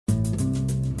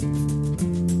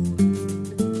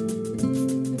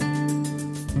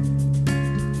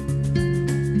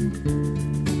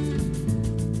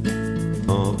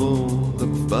for the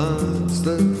birds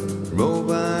that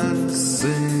rove and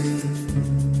sing,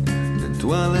 the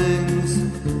dwellings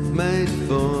made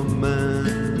for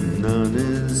man. None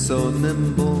is so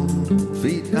nimble,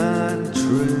 feet and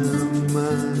trim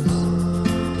as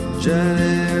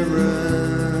Jenny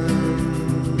Wren,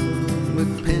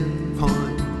 with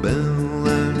pinpoint bill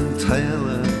and tail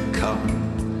a cut.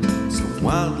 So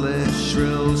wildly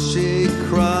shrill she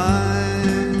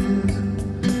cries,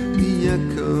 the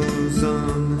echoes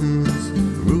on his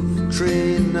roof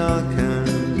tree knock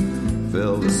and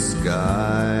fill the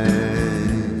sky.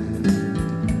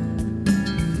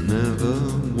 Never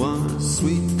was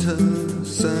sweeter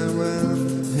seraph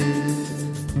hid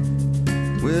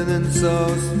within so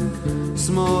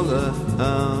small a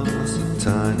house, a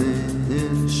tiny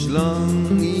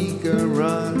inch-long eager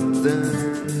ardent,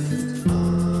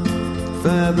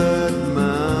 feathered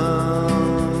mouse,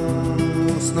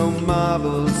 no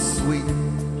marvel sweet.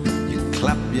 You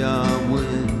clap your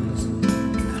wings,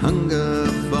 hunger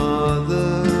for the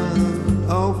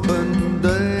open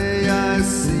day. I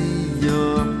see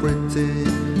your pretty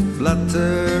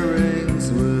flutterings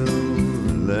will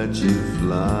let you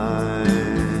fly.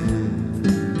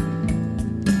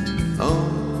 Oh,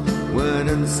 when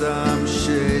in some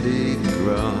shady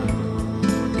grot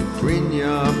you preen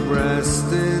your breast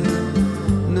in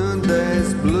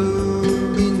noonday's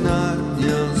blue, be not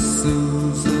your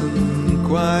Susan,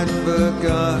 quite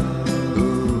forgot who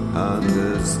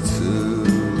hungers too.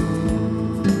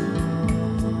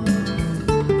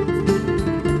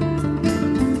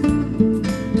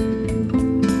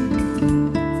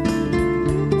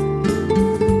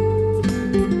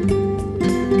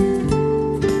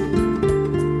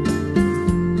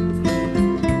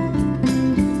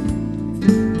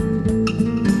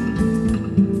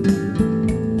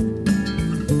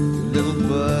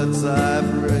 I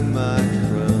bring my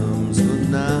crumbs, but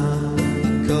now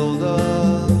cold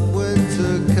of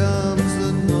winter comes,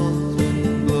 the north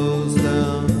wind blows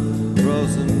down,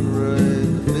 frozen rain,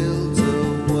 the fields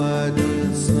are wide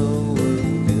with snow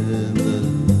again,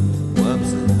 and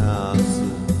webs and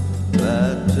houses,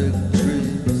 electric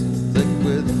trees, thick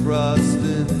with frost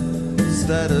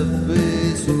instead of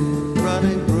bees,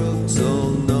 running brooks, all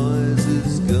noise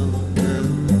is gone,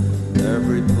 and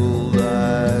every pool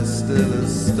lies still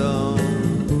as stone.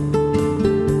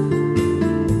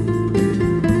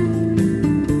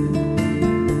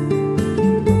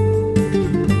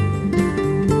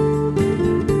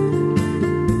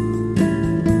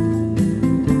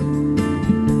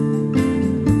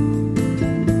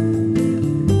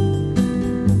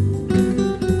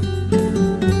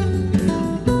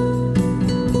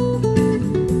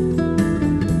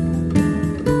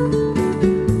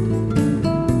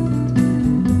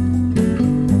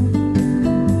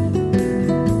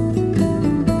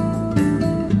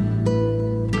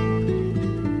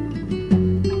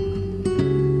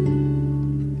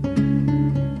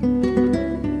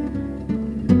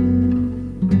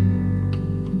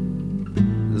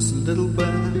 Little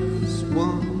bass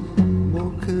one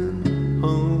walking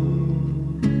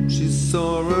home, she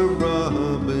saw a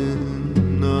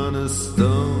robin on a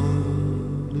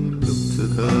stone. He looked at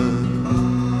her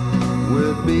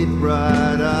with bead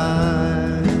bright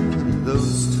eyes,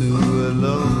 those two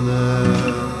alone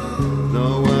there, no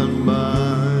one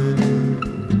mind.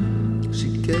 She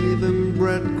gave him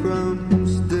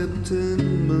breadcrumbs dipped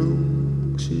in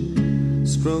milk, she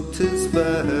stroked his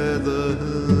feather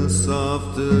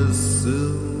soft as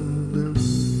silk,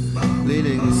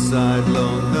 leaning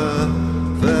sidelong her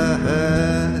fair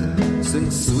hair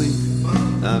sings sweet,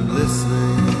 I'm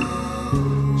listening,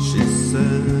 she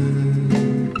said,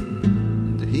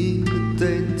 and he with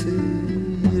dainty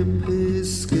hippie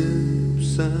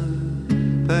skips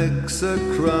and pecks a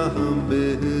crumb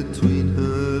between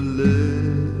her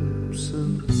lips,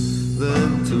 and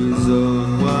then to his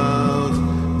own